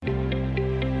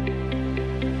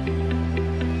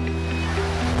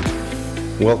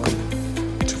Welcome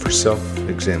to For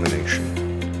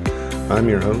Self-Examination. I'm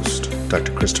your host,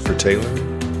 Dr. Christopher Taylor,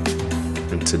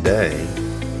 and today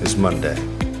is Monday.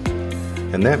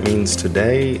 And that means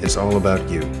today is all about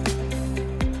you.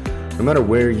 No matter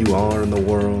where you are in the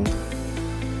world,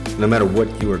 no matter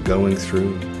what you are going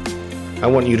through, I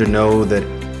want you to know that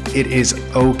it is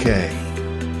okay,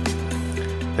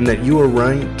 and that you are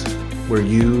right where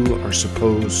you are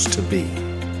supposed to be.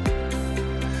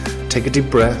 Take a deep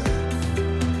breath,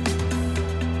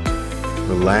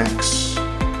 relax,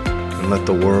 and let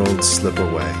the world slip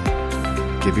away.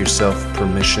 Give yourself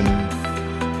permission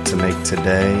to make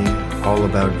today all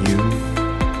about you,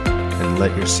 and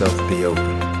let yourself be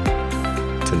open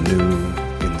to new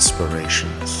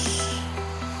inspirations.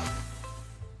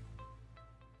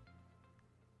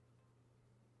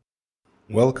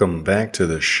 Welcome back to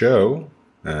the show.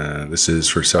 This is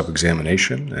For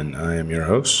Self-Examination, and I am your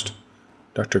host,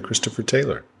 Dr. Christopher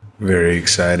Taylor. Very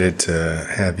excited to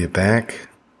have you back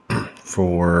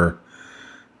for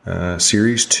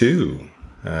Series 2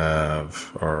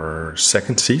 of our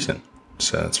second season.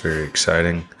 So that's very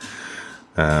exciting.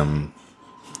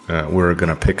 We're going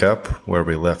to pick up where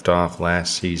we left off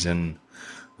last season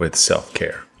with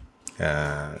self-care.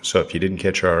 So if you didn't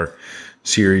catch our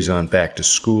series on back to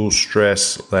school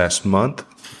stress last month,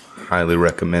 highly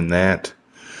recommend that.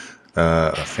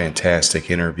 A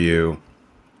fantastic interview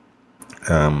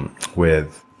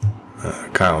with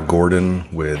Kyle Gordon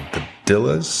with the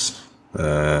Dilla's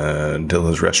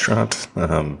restaurant.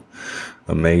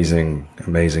 Amazing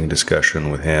discussion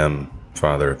with him,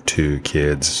 father of 2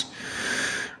 kids,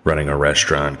 running a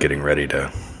restaurant, getting ready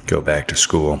to go back to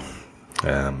school.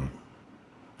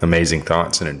 Amazing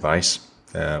thoughts and advice,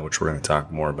 which we're going to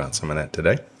talk more about some of that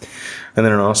today. And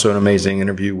then also an amazing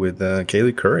interview with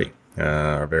Kaylee Curry,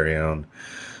 our very own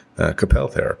Capel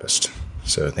therapist.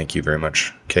 So thank you very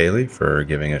much, Kaylee, for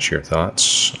giving us your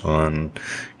thoughts on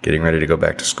getting ready to go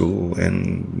back to school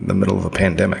in the middle of a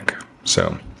pandemic.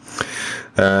 So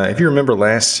if you remember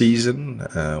last season,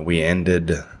 we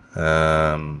ended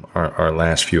our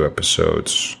last few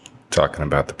episodes talking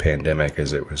about the pandemic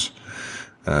as it was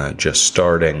just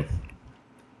starting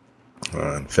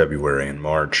in February and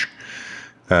March.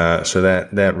 So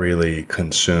that really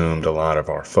consumed a lot of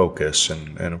our focus.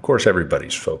 And of course,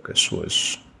 everybody's focus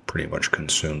was pretty much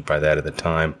consumed by that at the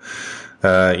time.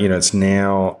 It's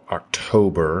now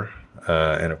October,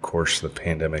 and of course the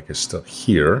pandemic is still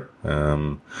here.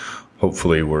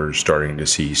 Hopefully we're starting to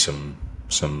see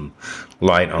some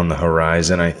light on the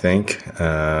horizon, I think.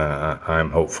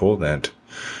 I'm hopeful that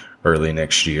early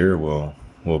next year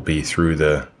we'll be through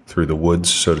the woods,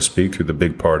 so to speak, through the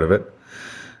big part of it,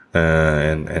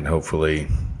 and hopefully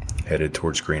headed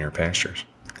towards greener pastures,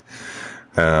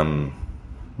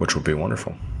 which will be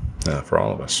wonderful. For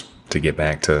all of us to get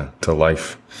back to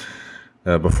life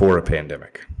before a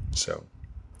pandemic. So,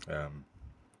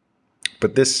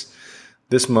 but this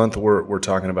month we're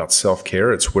talking about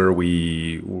self-care. It's where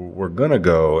we're going to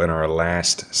go in our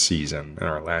last season, in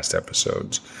our last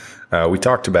episodes. We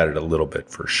talked about it a little bit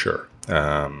for sure,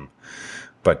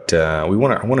 but I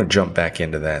want to jump back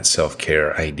into that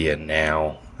self-care idea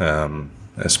now.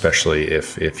 Especially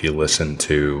if you listen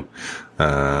to,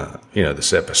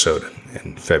 this episode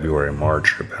in February and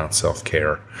March about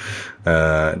self-care.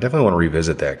 Definitely want to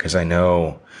revisit that because I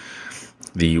know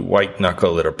the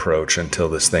white-knuckled approach until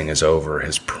this thing is over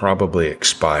has probably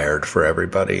expired for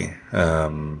everybody.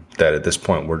 That at this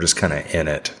point, we're just kind of in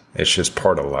it. It's just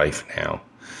part of life now.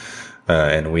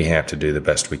 And we have to do the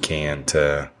best we can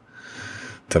to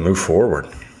move forward,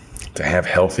 to have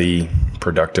healthy,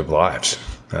 productive lives.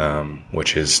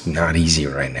 Which is not easy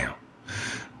right now.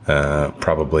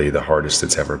 Probably the hardest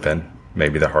it's ever been.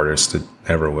 Maybe the hardest it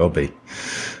ever will be.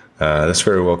 This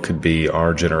very well could be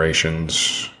our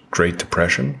generation's Great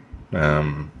Depression,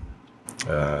 in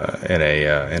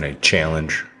a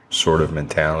challenge sort of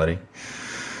mentality.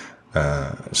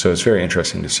 So it's very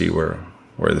interesting to see where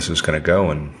this is going to go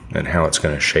and how it's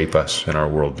going to shape us in our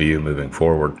worldview moving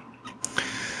forward.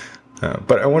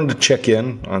 But I wanted to check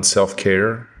in on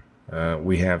self-care.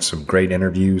 We have some great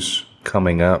interviews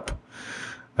coming up.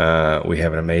 We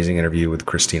have an amazing interview with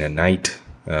Christina Knight,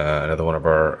 another one of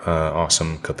our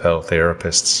awesome Capel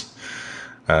therapists.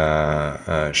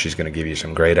 She's going to give you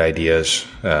some great ideas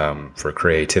for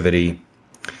creativity.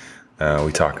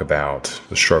 We talk about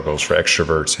the struggles for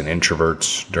extroverts and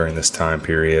introverts during this time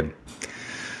period.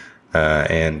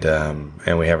 And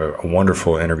we have a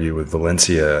wonderful interview with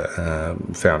Valencia,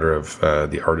 founder of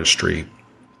the Artistry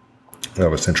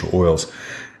of Essential Oils.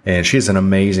 And she has an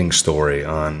amazing story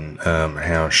on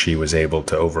how she was able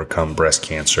to overcome breast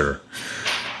cancer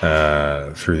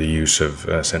through the use of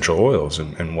essential oils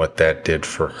and what that did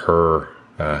for her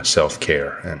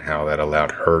self-care and how that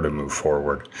allowed her to move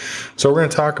forward. So we're going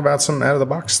to talk about some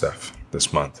out-of-the-box stuff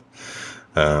this month.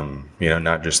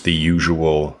 Not just the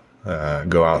usual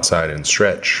go outside and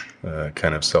stretch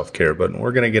kind of self-care, but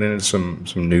we're going to get into some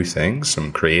new things,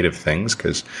 some creative things,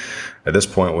 because at this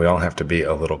point we all have to be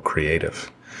a little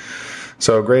creative.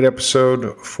 So a great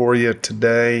episode for you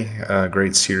today.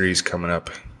 Great series coming up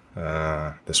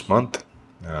this month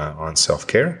on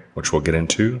self-care, which we'll get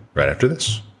into right after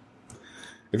this.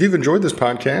 If you've enjoyed this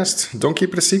podcast, don't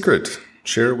keep it a secret.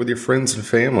 Share it with your friends and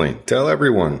family. Tell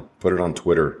everyone. Put it on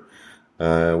Twitter.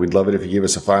 We'd love it if you give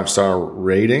us a 5-star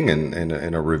rating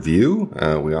and a review.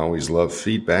 We always love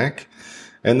feedback.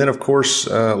 And then, of course,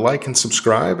 like and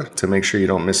subscribe to make sure you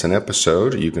don't miss an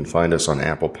episode. You can find us on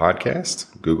Apple Podcasts,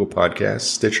 Google Podcasts,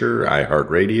 Stitcher,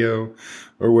 iHeartRadio,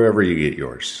 or wherever you get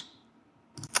yours.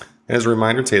 As a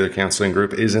reminder, Taylor Counseling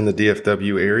Group is in the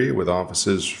DFW area with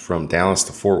offices from Dallas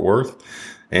to Fort Worth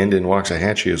and in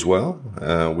Waxahachie as well.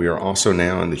 We are also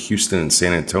now in the Houston and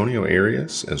San Antonio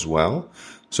areas as well.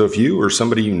 So if you or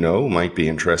somebody you know might be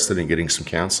interested in getting some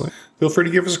counseling, feel free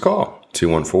to give us a call,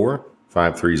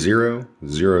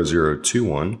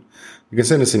 214-530-0021. You can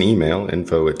send us an email,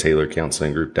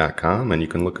 info@taylorcounselinggroup.com, and you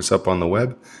can look us up on the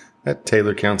web at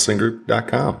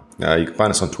taylorcounselinggroup.com. You can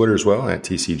find us on Twitter as well at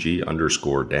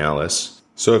TCG_Dallas.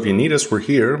 So if you need us, we're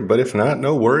here, but if not,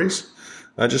 no worries.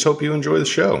 I just hope you enjoy the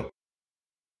show.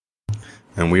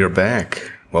 And we are back.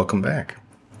 Welcome back.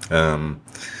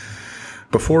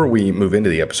 Before we move into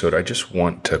the episode, I just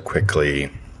want to quickly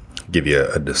give you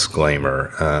a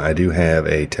disclaimer. I do have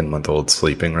a 10-month-old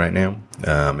sleeping right now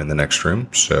in the next room.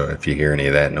 So if you hear any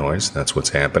of that noise, that's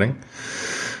what's happening.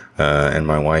 And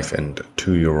my wife and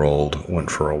 2-year-old went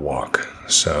for a walk.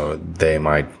 So they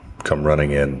might come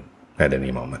running in at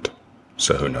any moment.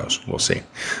 So who knows? We'll see.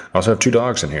 I also have 2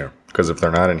 dogs in here, because if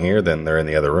they're not in here, then they're in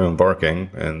the other room barking,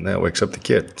 and that wakes up the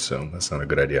kid. So that's not a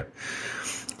good idea.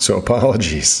 So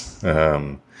apologies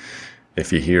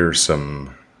if you hear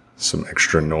some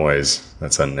extra noise.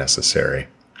 That's unnecessary.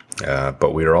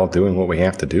 But we are all doing what we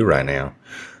have to do right now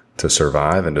to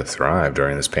survive and to thrive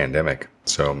during this pandemic.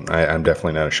 So I'm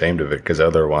definitely not ashamed of it, because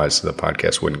otherwise the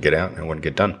podcast wouldn't get out and it wouldn't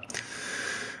get done.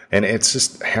 And it's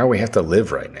just how we have to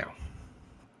live right now.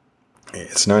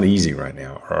 It's not easy right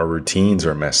now. Our routines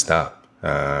are messed up,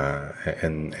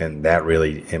 and that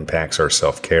really impacts our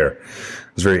self-care.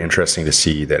 It's very interesting to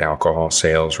see that alcohol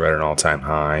sales are at an all-time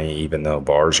high, even though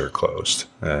bars are closed.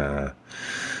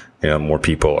 More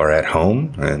people are at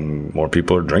home, and more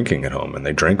people are drinking at home, and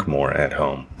they drink more at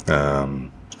home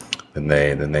than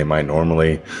they might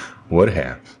normally would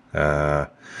have.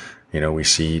 We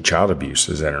see child abuse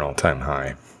is at an all-time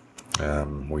high.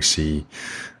 We see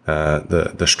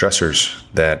the stressors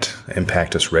that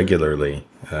impact us regularly.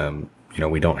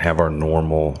 We don't have our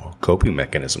normal coping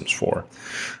mechanisms for.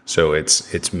 So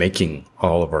it's making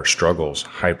all of our struggles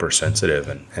hypersensitive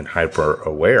and hyper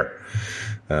aware,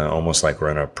 almost like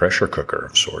we're in a pressure cooker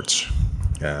of sorts,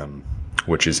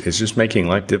 which is just making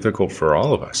life difficult for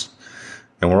all of us.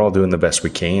 And we're all doing the best we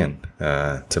can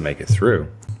to make it through.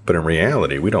 But in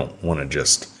reality, we don't want to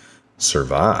just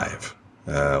survive.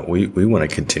 We want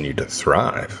to continue to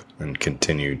thrive and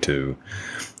continue to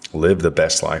live the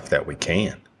best life that we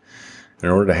can. In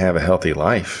order to have a healthy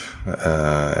life,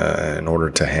 in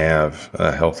order to have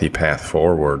a healthy path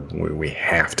forward, we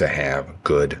have to have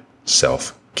good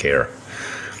self-care.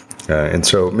 And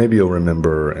so maybe you'll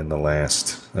remember in the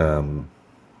last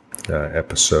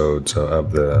episodes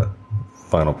of the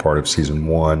final part of season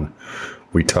 1,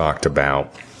 we talked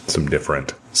about some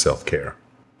different self-care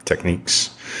techniques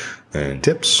and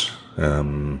tips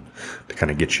to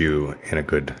kind of get you in a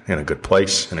good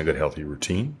place, in a good healthy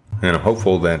routine. And I'm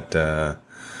hopeful that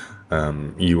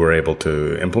you were able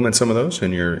to implement some of those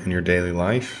in your daily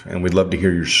life. And we'd love to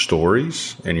hear your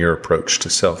stories and your approach to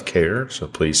self-care. So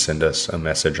please send us a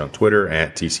message on Twitter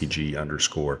at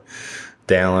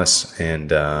TCG_Dallas.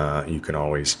 And you can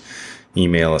always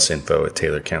email us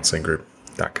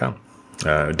info@taylorcounselinggroup.com.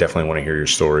 Definitely want to hear your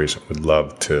stories. Would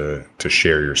love to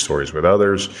share your stories with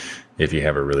others if you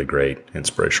have a really great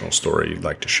inspirational story you'd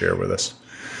like to share with us.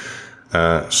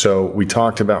 So we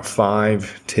talked about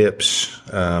 5 tips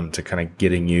to kind of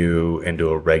getting you into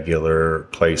a regular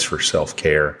place for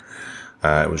self-care.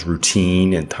 It was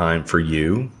routine and time for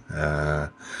you.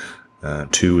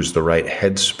 2 is the right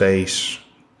headspace.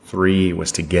 3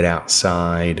 was to get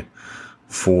outside.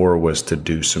 4 was to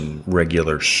do some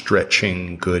regular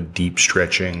stretching, good deep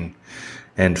stretching.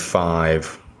 And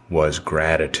 5 was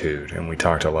gratitude. And we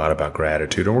talked a lot about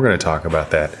gratitude, and we're going to talk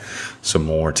about that some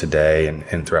more today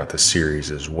and throughout the series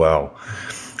as well.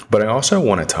 But I also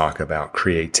want to talk about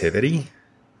creativity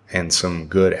and some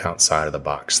good outside of the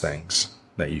box things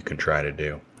that you can try to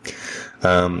do.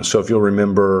 So if you'll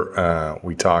remember,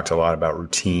 we talked a lot about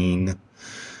routine.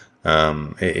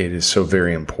 It is so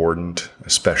very important,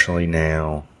 especially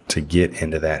now, to get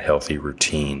into that healthy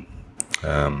routine.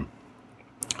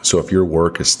 So if your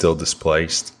work is still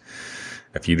displaced,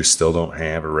 if you just still don't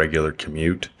have a regular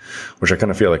commute, which I kind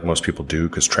of feel like most people do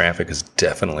because traffic is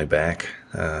definitely back.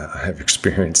 I have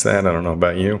experienced that. I don't know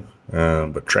about you,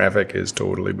 but traffic is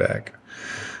totally back.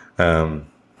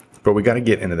 But we got to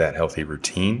get into that healthy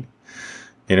routine.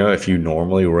 If you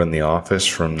normally were in the office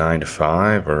from 9 to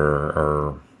 5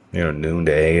 or noon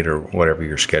to 8 or whatever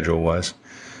your schedule was,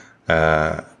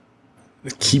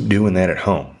 keep doing that at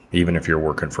home, even if you're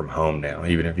working from home now,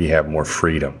 even if you have more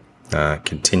freedom.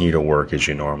 Continue to work as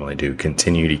you normally do.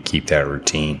 Continue to keep that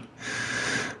routine.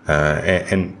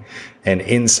 And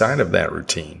inside of that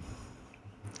routine,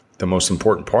 the most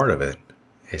important part of it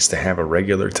is to have a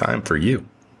regular time for you.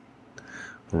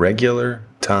 Regular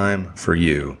time for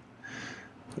you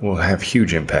will have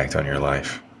huge impact on your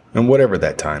life. And whatever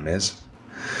that time is,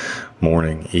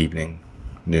 morning, evening,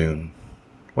 noon,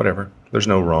 whatever. There's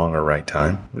no wrong or right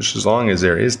time, just as long as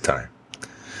there is time.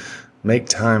 Make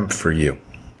time for you.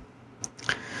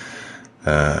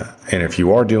 And if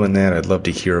you are doing that, I'd love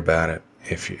to hear about it.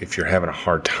 If you're having a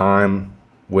hard time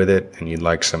with it and you'd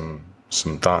like some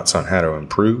thoughts on how to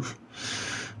improve,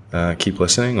 keep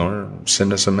listening or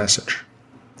send us a message.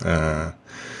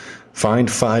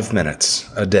 Find 5 minutes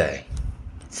a day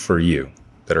for you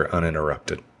that are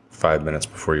uninterrupted. 5 minutes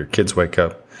before your kids wake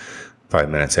up, 5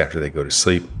 minutes after they go to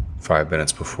sleep, 5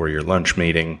 minutes before your lunch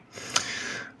meeting,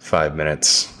 5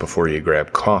 minutes before you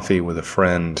grab coffee with a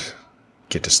friend,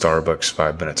 get to Starbucks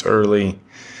 5 minutes early,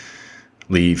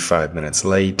 leave 5 minutes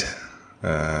late.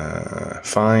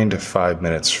 Find 5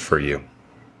 minutes for you.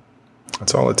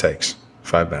 That's all it takes,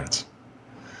 5 minutes.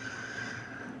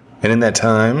 And in that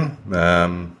time,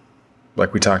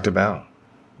 like we talked about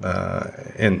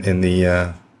in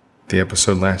the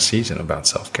episode last season about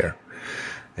self-care,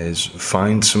 is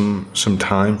find some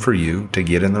time for you to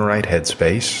get in the right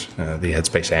headspace. The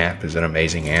Headspace app is an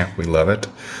amazing app. We love it.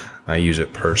 I use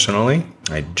it personally.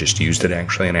 I just used it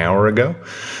actually an hour ago.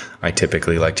 I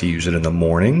typically like to use it in the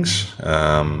mornings.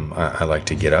 I like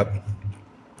to get up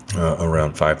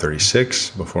around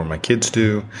 5:36 before my kids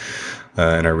do.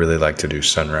 And I really like to do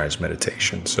sunrise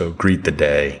meditation. So greet the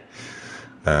day,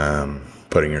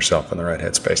 putting yourself in the right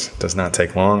headspace. It does not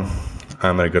take long.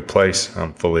 I'm in a good place.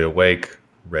 I'm fully awake,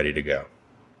 ready to go.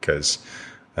 Because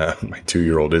my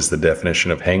 2-year-old is the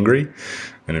definition of hangry.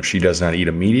 And if she does not eat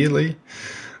immediately,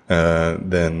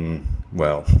 then,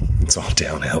 well, it's all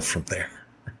downhill from there.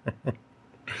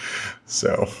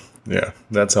 So, yeah,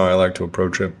 that's how I like to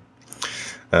approach it.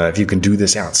 If you can do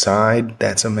this outside,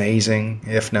 that's amazing.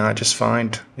 If not, just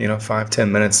find,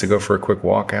 5-10 minutes to go for a quick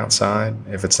walk outside.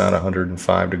 If it's not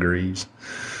 105 degrees,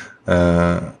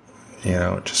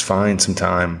 just find some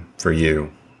time for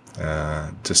you,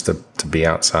 just to be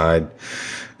outside.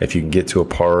 If you can get to a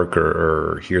park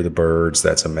or hear the birds,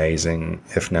 that's amazing.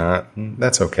 If not,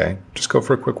 that's okay. Just go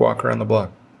for a quick walk around the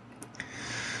block.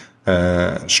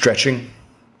 Stretching,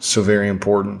 so very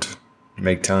important.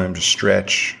 Make time to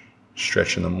stretch.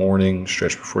 Stretch in the morning,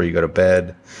 stretch before you go to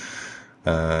bed,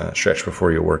 stretch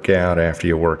before you work out, after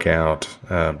you work out.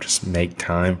 Just make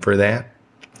time for that.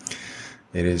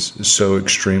 It is so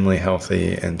extremely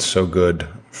healthy and so good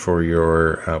for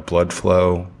your blood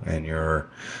flow and your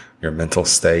mental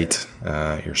state,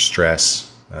 your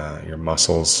stress, your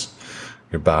muscles.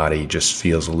 Your body just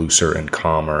feels looser and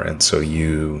calmer, and so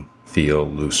you feel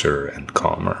looser and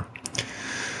calmer.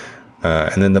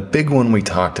 And then the big one we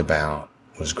talked about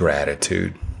was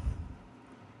gratitude.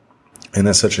 And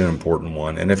that's such an important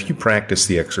one. And if you practice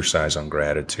the exercise on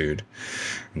gratitude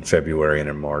in February and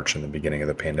in March in the beginning of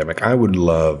the pandemic, I would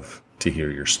love to hear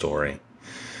your story.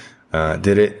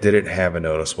 Did it have a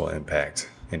noticeable impact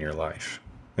in your life?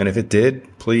 And if it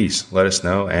did, please let us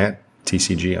know at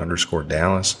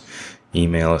TCG_Dallas.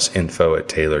 Email us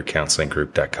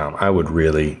info@taylorcounselinggroup.com. I would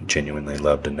really genuinely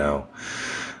love to know.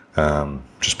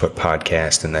 Just put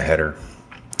podcast in the header.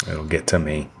 It'll get to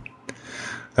me.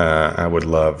 I would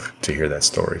love to hear that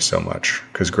story so much,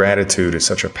 because gratitude is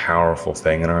such a powerful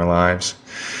thing in our lives,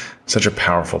 such a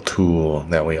powerful tool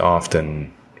that we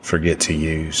often forget to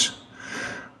use.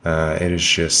 It is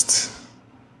just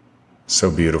so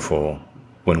beautiful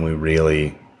when we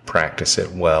really practice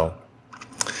it well.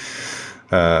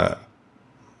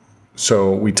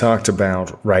 So we talked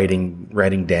about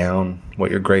writing down what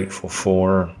you're grateful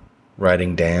for,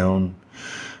 writing down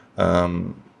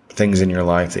things in your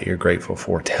life that you're grateful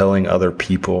for, telling other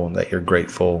people that you're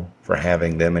grateful for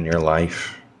having them in your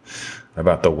life,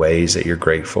 about the ways that you're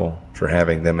grateful for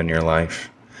having them in your life.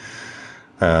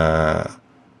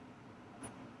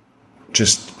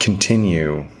 Just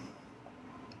continue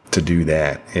to do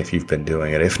that if you've been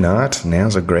doing it. If not,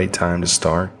 now's a great time to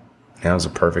start. Now's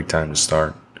a perfect time to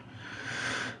start.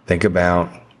 Think about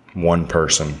one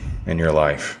person in your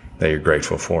life that you're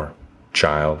grateful for.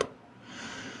 Child,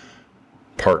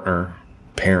 partner,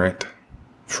 parent,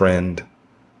 friend,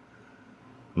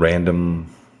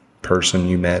 random person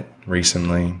you met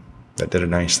recently that did a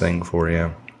nice thing for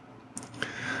you,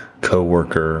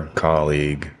 coworker,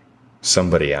 colleague,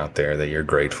 somebody out there that you're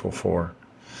grateful for.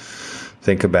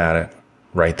 Think about it.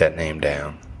 Write that name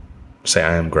down. Say,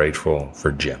 I am grateful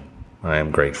for Jim. I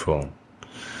am grateful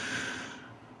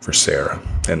for Sarah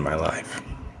in my life.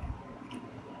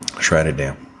 Just write it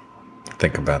down.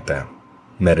 Think about that.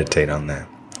 Meditate on that.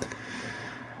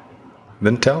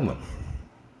 Then tell them.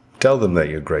 Tell them that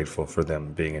you're grateful for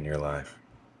them being in your life.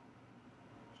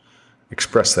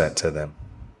 Express that to them.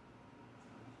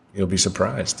 You'll be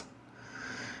surprised.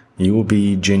 You will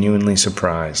be genuinely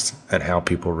surprised at how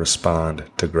people respond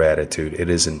to gratitude. It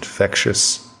is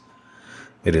infectious.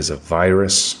 It is a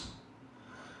virus.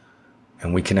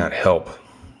 And we cannot help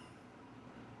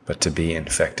but to be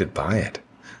infected by it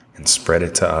and spread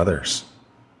it to others.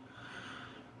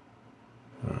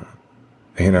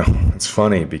 It's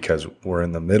funny because we're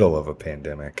in the middle of a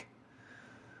pandemic,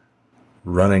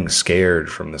 running scared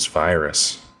from this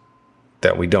virus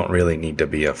that we don't really need to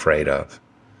be afraid of,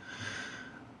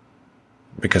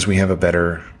 because we have a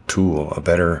better tool, a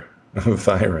better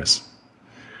virus.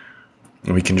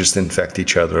 And we can just infect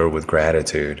each other with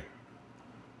gratitude.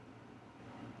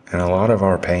 And a lot of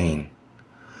our pain,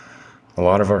 a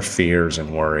lot of our fears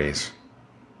and worries,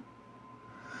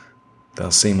 they'll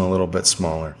seem a little bit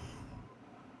smaller.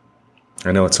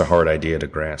 I know it's a hard idea to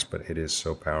grasp, but it is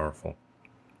so powerful.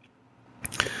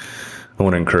 I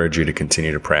want to encourage you to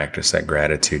continue to practice that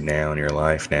gratitude now in your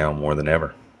life, now more than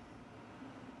ever.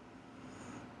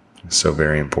 It's so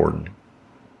very important.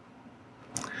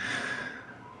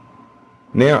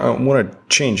 Now, I want to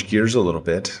change gears a little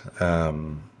bit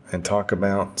and talk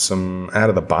about some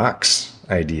out-of-the-box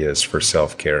ideas for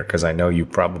self-care, because I know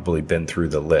you've probably been through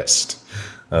the list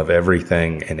of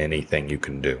everything and anything you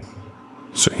can do.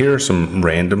 So here are some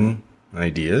random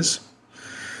ideas.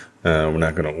 We're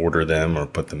not going to order them or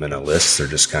put them in a list. They're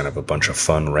just kind of a bunch of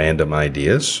fun, random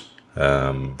ideas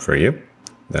for you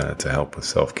to help with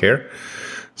self-care.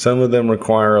 Some of them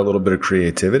require a little bit of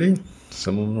creativity.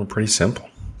 Some of them are pretty simple.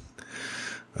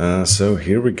 So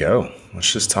here we go.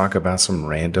 Let's just talk about some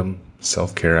random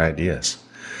self-care ideas.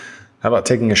 How about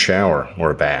taking a shower or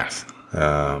a bath?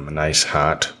 A nice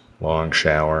hot, long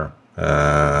shower,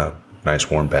 nice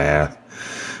warm bath.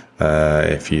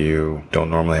 If you don't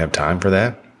normally have time for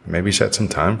that, maybe set some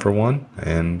time for one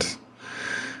and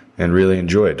really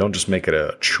enjoy it. Don't just make it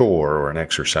a chore or an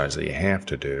exercise that you have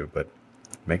to do, but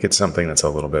make it something that's a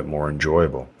little bit more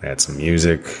enjoyable. Add some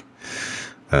music,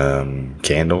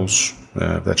 candles,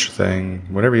 if that's your thing,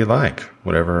 whatever you like,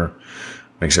 whatever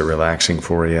makes it relaxing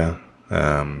for you,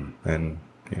 and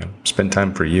spend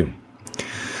time for you.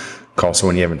 Call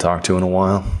someone you haven't talked to in a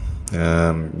while.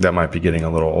 That might be getting a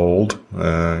little old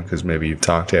because maybe you've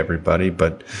talked to everybody,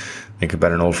 but think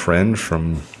about an old friend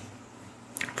from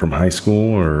high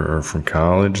school or from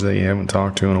college that you haven't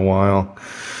talked to in a while.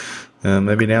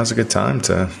 Maybe now's a good time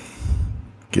to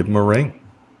give them a ring.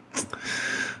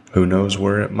 Who knows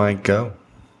where it might go?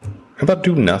 How about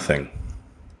do nothing?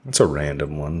 That's a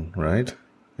random one, right?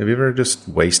 Have you ever just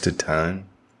wasted time?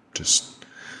 Just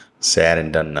sat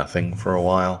and done nothing for a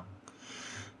while?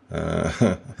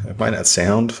 It might not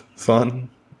sound fun,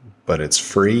 but it's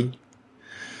free.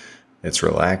 It's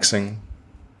relaxing.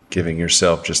 Giving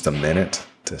yourself just a minute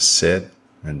to sit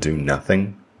and do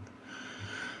nothing.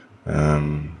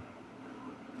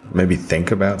 Maybe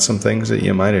think about some things that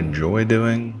you might enjoy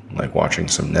doing, like watching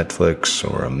some Netflix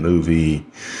or a movie.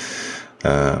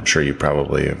 I'm sure you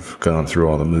probably have gone through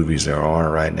all the movies there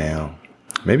are right now.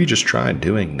 Maybe just try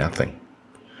doing nothing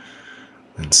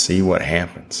and see what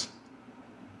happens.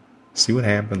 See what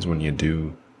happens when you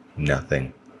do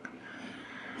nothing.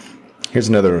 Here's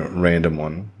another random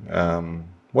one.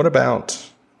 What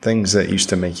about things that used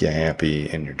to make you happy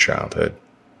in your childhood?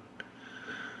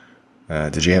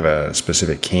 Did you have a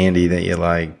specific candy that you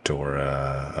liked, or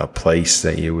a place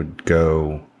that you would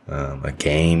go, a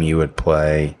game you would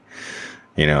play?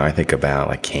 I think about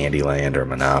like Candyland or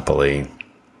Monopoly.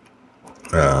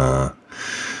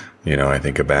 I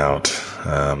think about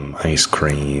ice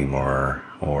cream or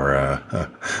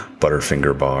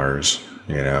Butterfinger bars,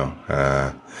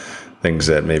 things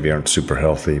that maybe aren't super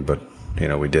healthy, but,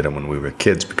 we did them when we were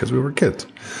kids because we were kids.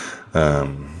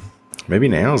 Maybe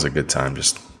now is a good time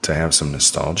just to have some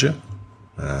nostalgia,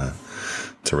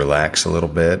 to relax a little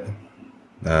bit.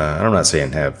 I'm not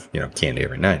saying have, candy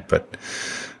every night, but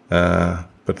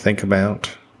think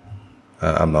about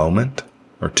a moment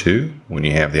or two when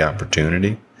you have the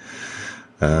opportunity.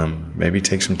 Maybe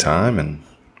take some time and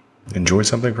enjoy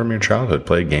something from your childhood.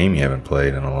 Play a game you haven't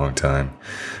played in a long time.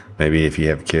 Maybe if you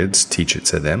have kids, teach it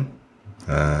to them.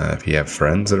 If you have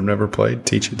friends that have never played,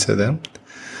 teach it to them.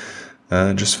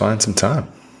 Just find some time.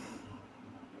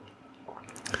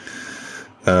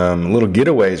 Little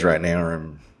getaways right now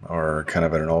are kind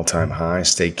of at an all-time high.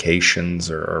 Staycations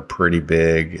are pretty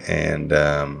big, and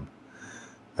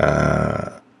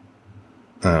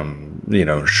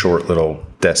short little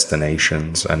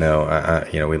destinations. I know,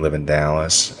 we live in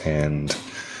Dallas, and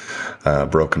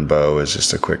Broken Bow is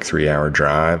just a quick 3-hour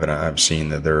drive, and I've seen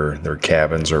that their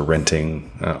cabins are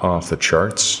renting off the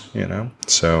charts.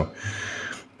 So,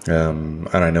 and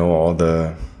I know all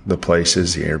the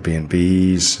places, the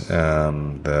Airbnbs,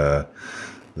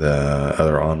 the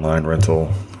other online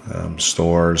rental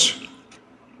stores,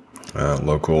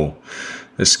 local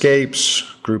Escapes,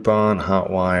 Groupon,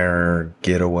 Hotwire,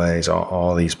 Getaways,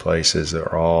 all these places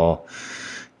are all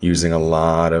using a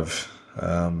lot of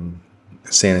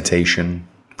sanitation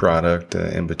product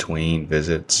in between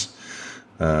visits.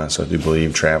 So I do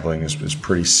believe traveling is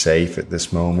pretty safe at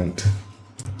this moment.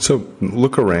 So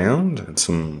look around at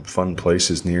some fun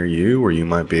places near you where you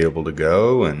might be able to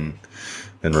go and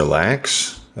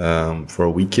relax for a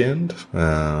weekend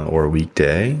or a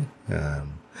weekday.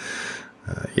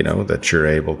 That you're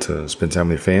able to spend time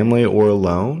with your family or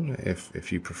alone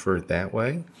if you prefer it that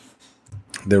way.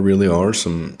 There really are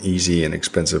some easy and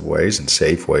inexpensive ways and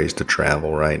safe ways to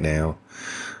travel right now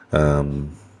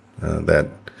that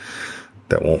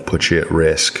won't put you at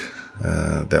risk,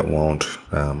 that won't,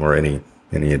 or any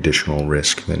additional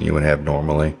risk than you would have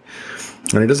normally.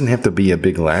 And it doesn't have to be a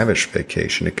big lavish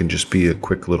vacation. It can just be a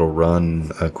quick little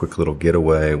run, a quick little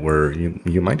getaway where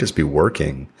you might just be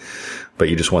working, but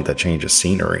you just want that change of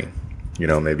scenery.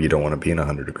 Maybe you don't want to be in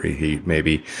 100-degree heat.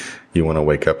 Maybe you want to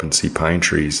wake up and see pine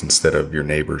trees instead of your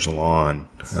neighbor's lawn.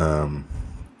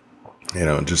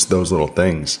 Just those little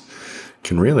things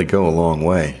can really go a long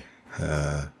way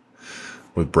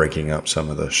with breaking up some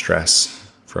of the stress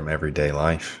from everyday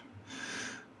life.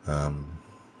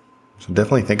 So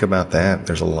definitely think about that.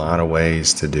 There's a lot of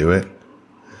ways to do it.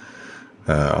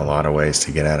 A lot of ways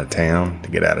to get out of town,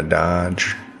 to get out of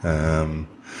Dodge, that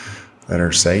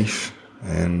are safe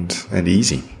and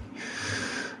easy.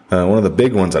 One of the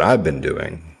big ones that I've been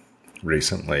doing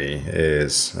recently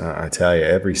is, I tell you,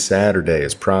 every Saturday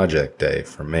is project day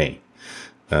for me.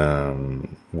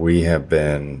 We have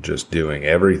been just doing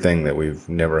everything that we've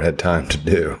never had time to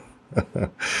do.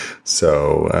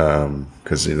 So,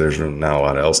 because there's not a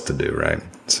lot else to do, right?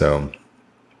 So,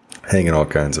 hanging all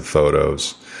kinds of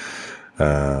photos.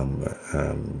 That's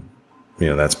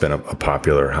been a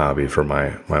popular hobby for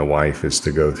my wife, is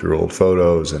to go through old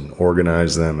photos and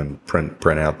organize them and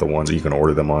print out the ones that you can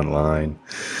order them online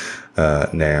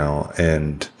now.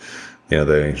 And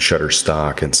the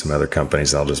Shutterstock and some other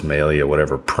companies, they'll just mail you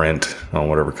whatever print on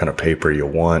whatever kind of paper you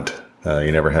want.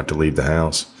 You never have to leave the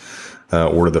house.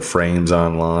 Order the frames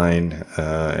online,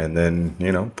 and then,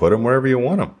 put them wherever you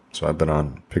want them. So I've been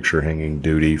on picture hanging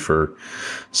duty for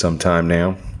some time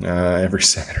now. Every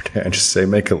Saturday, I just say,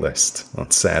 make a list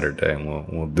on Saturday, and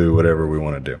we'll do whatever we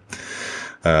want to do.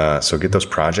 So get those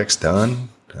projects done.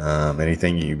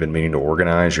 Anything you've been meaning to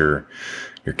organize your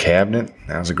cabinet,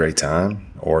 now's a great time.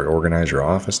 Or organize your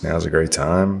office, now's a great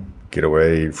time. Get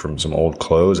away from some old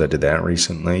clothes. I did that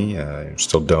recently.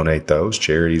 Still donate those.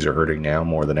 Charities are hurting now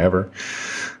more than ever.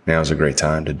 Now's a great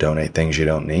time to donate things you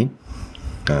don't need.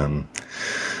 So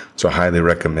I highly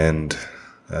recommend,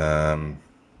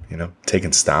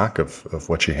 taking stock of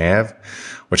what you have,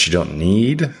 what you don't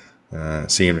need,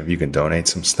 seeing if you can donate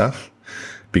some stuff.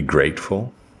 Be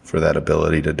grateful for that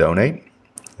ability to donate,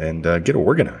 and get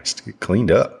organized, get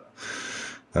cleaned up.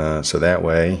 So that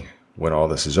way, when all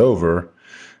this is over,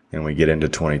 and we get into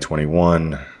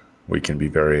 2021, we can be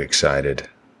very excited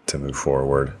to move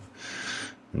forward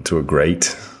into a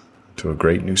great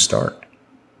new start.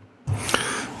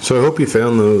 So I hope you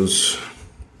found those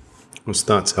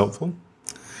thoughts helpful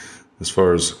as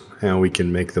far as how we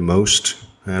can make the most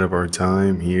out of our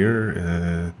time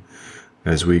here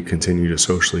as we continue to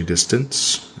socially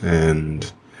distance and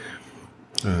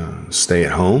stay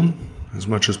at home. as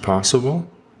much as possible.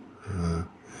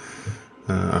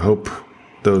 I hope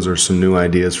those are some new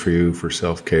ideas for you for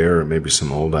self-care, or maybe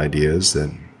some old ideas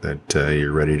that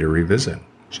you're ready to revisit.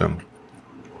 So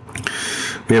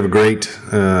we have a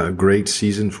great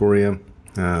season for you,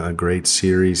 a great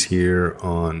series here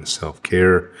on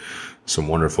self-care, some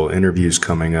wonderful interviews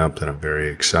coming up that I'm very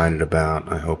excited about.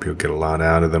 I hope you'll get a lot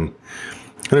out of them.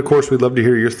 And of course, we'd love to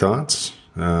hear your thoughts.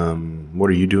 What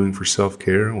are you doing for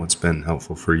self-care? What's been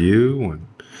helpful for you?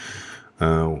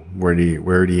 And where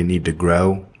do you need to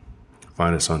grow?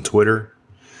 Find us on Twitter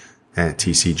at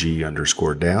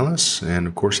TCG_Dallas. And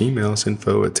of course, email us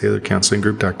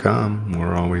info@TaylorCounselingGroup.com.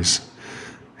 We're always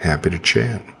happy to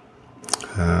chat.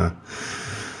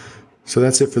 So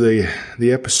that's it for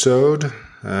the episode.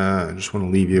 I just want to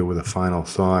leave you with a final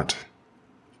thought.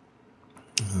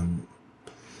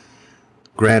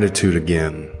 Gratitude,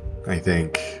 again, I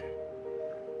think,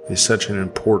 is such an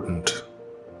important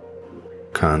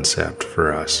concept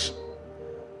for us,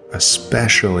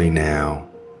 especially now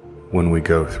when we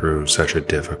go through such a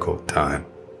difficult time.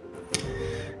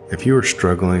 If you are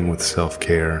struggling with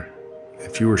self-care,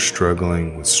 if you are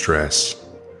struggling with stress,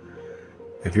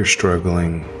 if you're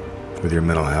struggling with your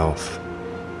mental health,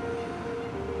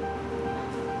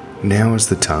 now is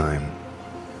the time,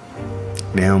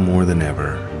 now more than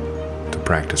ever, to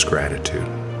practice gratitude.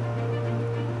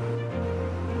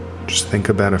 Just think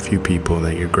about a few people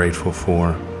that you're grateful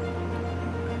for.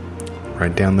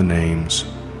 Write down the names.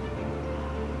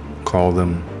 Call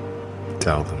them.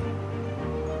 Tell them.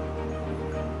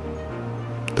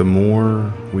 The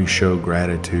more we show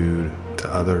gratitude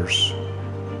to others,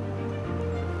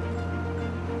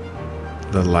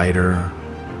 the lighter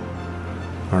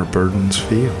our burdens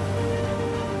feel.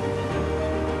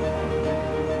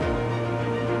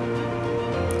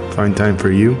 Find time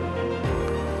for you.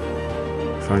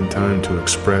 Find time to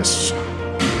express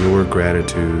your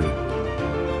gratitude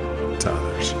to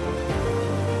others.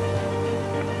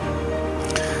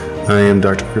 I am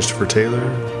Dr. Christopher Taylor,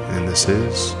 and this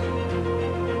is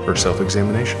For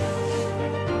Self-Examination.